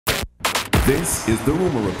This is The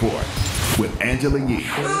Rumor Report with Angela Yee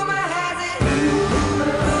on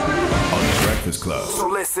The Breakfast Club. So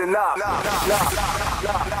listen up.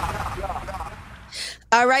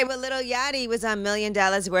 All right, well, Little Yachty was on $1 Million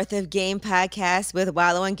Worth of Game podcast with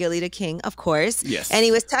Wallow and Gillie the King, of course. Yes. And he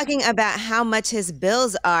was talking about how much his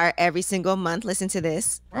bills are every single month. Listen to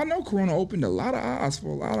this. I know Corona opened a lot of eyes for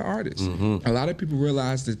a lot of artists. A lot of people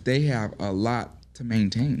realize that they have a lot to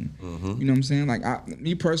maintain. You know what I'm saying? Like,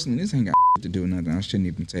 me personally, this ain't got to do with nothing. I shouldn't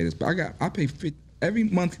even say this, but I pay every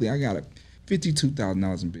monthly. I got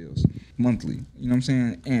 $52,000 in bills monthly. You know what I'm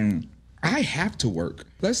saying? And I have to work.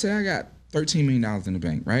 Let's say I got $13 million in the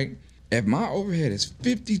bank, right? If my overhead is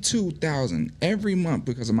 $52,000 every month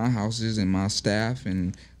because of my houses and my staff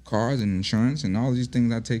and cars and insurance and all these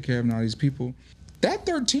things I take care of and all these people, that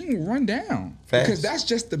 13 will run down. Fast. Because that's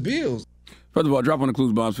just the bills. First of all, drop on the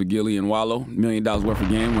clues bombs for Gillie and Wallow. $1 Million Worth of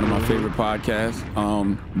Game, one of my favorite podcasts.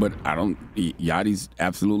 But Yachty's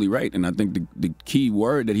absolutely right. And I think the key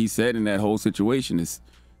word that he said in that whole situation is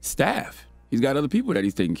staff. He's got other people that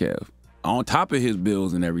he's taking care of on top of his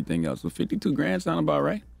bills and everything else. So 52 grand sound about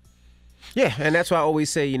right? Yeah, and that's why I always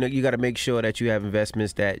say, you got to make sure that you have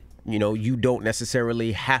investments that, you don't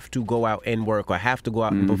necessarily have to go out and work or have to go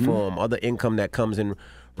out and perform. Other income that comes in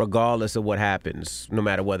regardless of what happens, no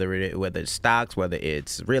matter whether it's stocks, whether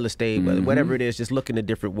it's real estate, whatever it is, just looking at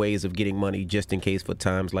different ways of getting money just in case for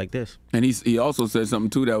times like this. And he also said something,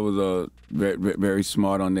 too, that was very, very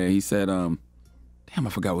smart on there. He said, damn, I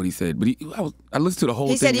forgot what he said. But I listened to the whole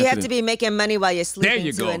thing. He said you have to be making money while you're sleeping. There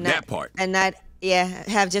you go, and that part. And not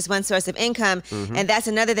have just one source of income. And that's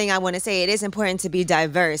another thing I want to say. It is important to be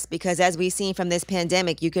diverse because as we've seen from this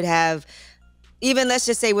pandemic, you could have, even let's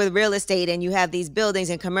just say with real estate, and you have these buildings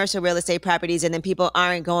and commercial real estate properties, and then people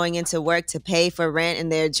aren't going into work to pay for rent,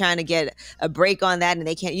 and they're trying to get a break on that, and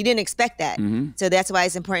they can't. You didn't expect that. So that's why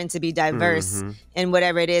it's important to be diverse in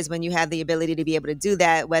whatever it is when you have the ability to be able to do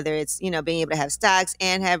that, whether it's, being able to have stocks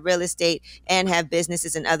and have real estate and have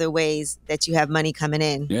businesses and other ways that you have money coming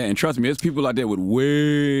in. Yeah, and trust me, there's people out there with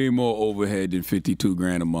way more overhead than 52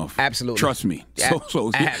 grand a month. Absolutely. Trust me.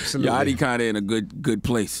 So absolutely. Yachty kind of in a good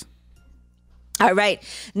place. All right.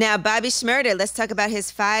 Now, Bobby Shmurda, let's talk about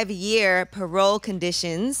his 5-year parole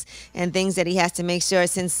conditions and things that he has to make sure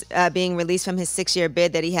since being released from his 6-year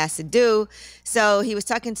bid that he has to do. So he was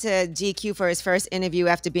talking to GQ for his first interview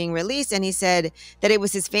after being released, and he said that it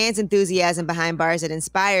was his fans' enthusiasm behind bars that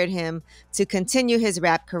inspired him to continue his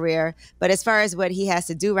rap career. But as far as what he has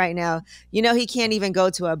to do right now, he can't even go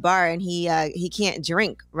to a bar, and he can't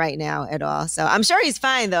drink right now at all. So I'm sure he's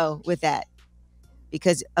fine, though, with that.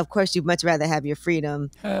 Because, of course, you'd much rather have your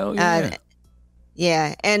freedom. Hell yeah.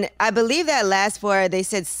 Yeah. And I believe that lasts for, they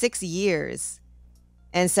said, 6 years.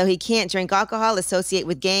 And so he can't drink alcohol, associate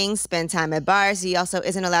with gangs, spend time at bars. He also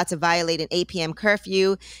isn't allowed to violate an 8 p.m.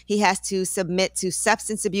 curfew. He has to submit to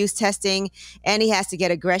substance abuse testing, and he has to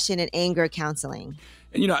get aggression and anger counseling.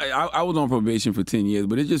 And, I was on probation for 10 years,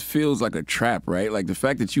 but it just feels like a trap, right? Like the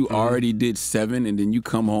fact that you already did 7 and then you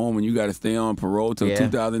come home and you got to stay on parole till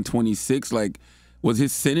 2026, like, was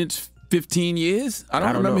his sentence 15 years? I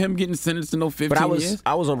don't remember him getting sentenced to no 15 years.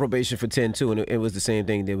 I was on probation for 10 too, and it was the same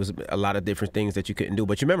thing. There was a lot of different things that you couldn't do.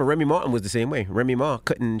 But you remember Remy Martin was the same way. Remy Ma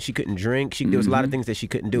couldn't drink. There was a lot of things that she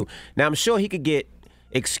couldn't do. Now I'm sure he could get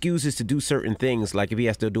excuses to do certain things, like if he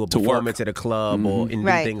has to do a performance at a club or do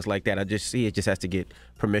things like that. He just has to get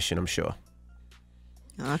permission, I'm sure.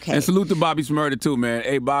 Okay. And salute to Bobby Shmurda too, man.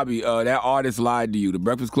 Hey, Bobby, that artist lied to you. The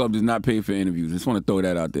Breakfast Club does not pay for interviews. Just want to throw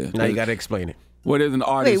that out there. Now you got to explain it. Well, there's an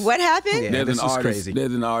artist. Wait, what happened? Yeah, this is crazy.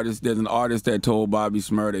 There's an artist that told Bobby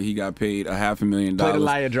Shmurda he got paid $500,000 Play the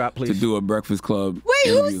liar drop, please. to do a Breakfast Club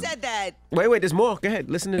Wait, interview. who said that? Wait, there's more. Go ahead.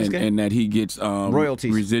 Listen to this guy. And that he gets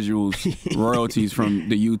royalties. Residuals, royalties from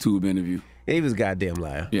the YouTube interview. He was a goddamn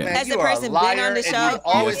liar. Yeah. Has the person been on the show?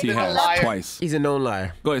 Yes, he has. Twice. He's a known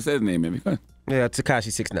liar. Go ahead, say his name, baby. Go ahead. Yeah, Tekashi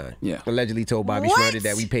 6ix9ine. Yeah. Allegedly told Bobby Shmurda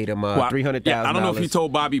that we paid him $300,000. Yeah, I don't know if he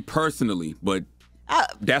told Bobby personally, but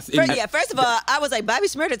First of all, I was like, Bobby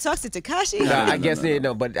Shmurda talks to Tekashi. I guess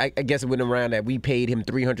but I guess it went around that we paid him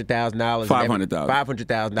 $300,000.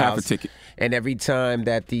 $500,000. Half a ticket. And every time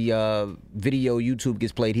that the video YouTube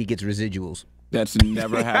gets played, he gets residuals. That's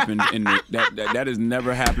never happened in that has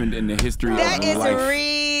never happened in the history of life. That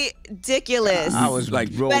is ridiculous. I was like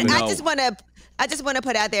rolling But out. I just want to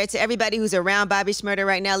put out there to everybody who's around Bobby Shmurda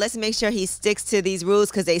right now, let's make sure he sticks to these rules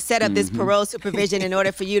because they set up this parole supervision in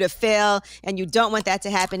order for you to fail, and you don't want that to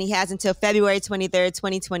happen. He has until February 23rd,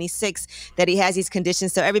 2026 that he has these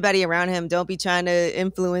conditions. So everybody around him, don't be trying to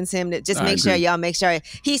influence him. Just make sure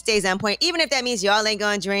he stays on point. Even if that means y'all ain't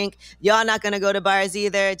going to drink, y'all not going to go to bars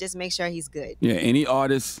either, just make sure he's good. Yeah, any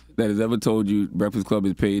artist that has ever told you Breakfast Club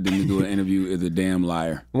is paid them to do an interview is a damn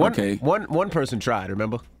liar. Okay? One person tried,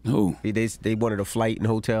 remember? Who? They wanted a flight and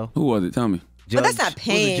hotel. Who was it? Tell me. But that's not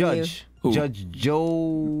paying who was the judge? Who? Judge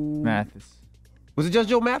Joe Mathis. Was it Judge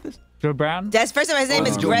Joe Mathis? Joe Brown? That's first of all, his name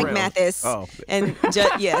is Joe Greg Brown. Mathis. Oh. And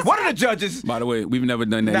yes. One of the judges. By the way, we've never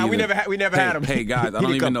done that. Nah, either. we never had him. Hey guys, I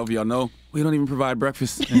don't even know if y'all know. We don't even provide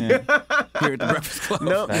breakfast here at the Breakfast Club.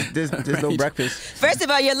 No, there's no breakfast. First of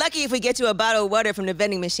all, you're lucky if we get you a bottle of water from the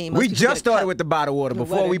vending machine. Most We people just get a started cup. with the bottled water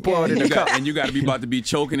before water, we poured it in the cup. And you got to be about to be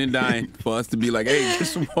choking and dying for us to be like, hey, get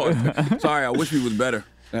some water. Sorry, I wish we was better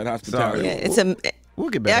at hospitality. Yeah, it's a. We'll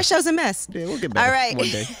get better. Our show's a mess. Yeah, we'll get better All right. one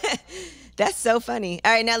day. That's so funny.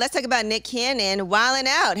 All right, now let's talk about Nick Cannon. Wildin'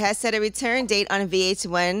 Out has set a return date on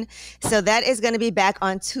VH1. So that is going to be back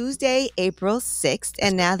on Tuesday, April 6th.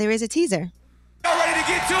 And now there is a teaser. Y'all ready to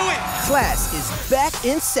get to it? Class is back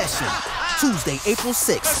in session. Tuesday, April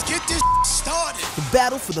 6th. Let's get this started. The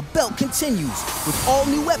battle for the belt continues with all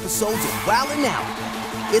new episodes of Wildin'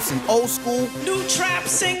 Out. It's an old school New trap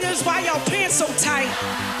singers, why y'all pants so tight?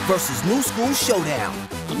 versus new school showdown.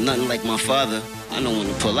 I'm nothing like my father. I know when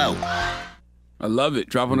to pull out. I love it.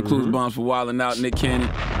 Dropping the clues bombs for Wildin' Out, Nick Cannon.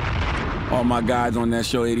 All my guys on that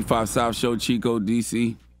show, 85 South Show, Chico,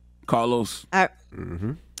 DC, Carlos. All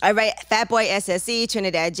right, Fatboy SSE,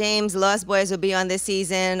 Trinidad James, Lost Boys will be on this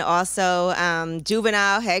season. Also,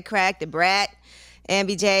 Juvenile, Headcrack, The Brat,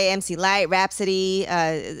 MBJ, MC Light, Rhapsody.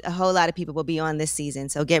 A whole lot of people will be on this season,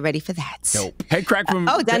 so get ready for that. Dope. Head Crack from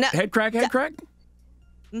Donna- Head Crack?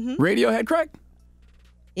 Radio Head Crack?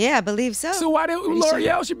 Yeah, I believe so. So why did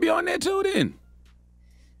L'Oreal should be on there too then?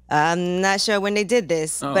 I'm not sure when they did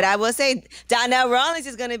this, Oh. but I will say Donnell Rawlings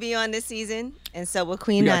is going to be on this season, and so will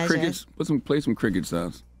Queen You got Naja. crickets? Play some cricket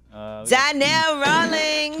sounds. Donnell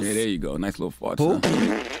Rawlings. Yeah, there you go. Nice little fart sound.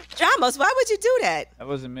 Dramos, why would you do that? That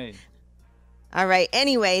wasn't me. All right,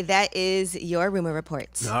 anyway, that is your rumor report.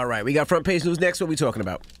 All right, we got front page news next. What we talking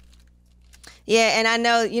about? Yeah, and I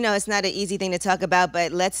know, it's not an easy thing to talk about,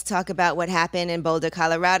 but let's talk about what happened in Boulder,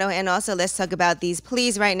 Colorado. And also let's talk about these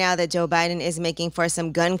pleas right now that Joe Biden is making for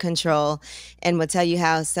some gun control. And we'll tell you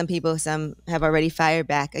how some have already fired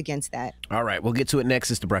back against that. All right, we'll get to it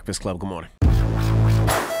next. It's The Breakfast Club. Good morning.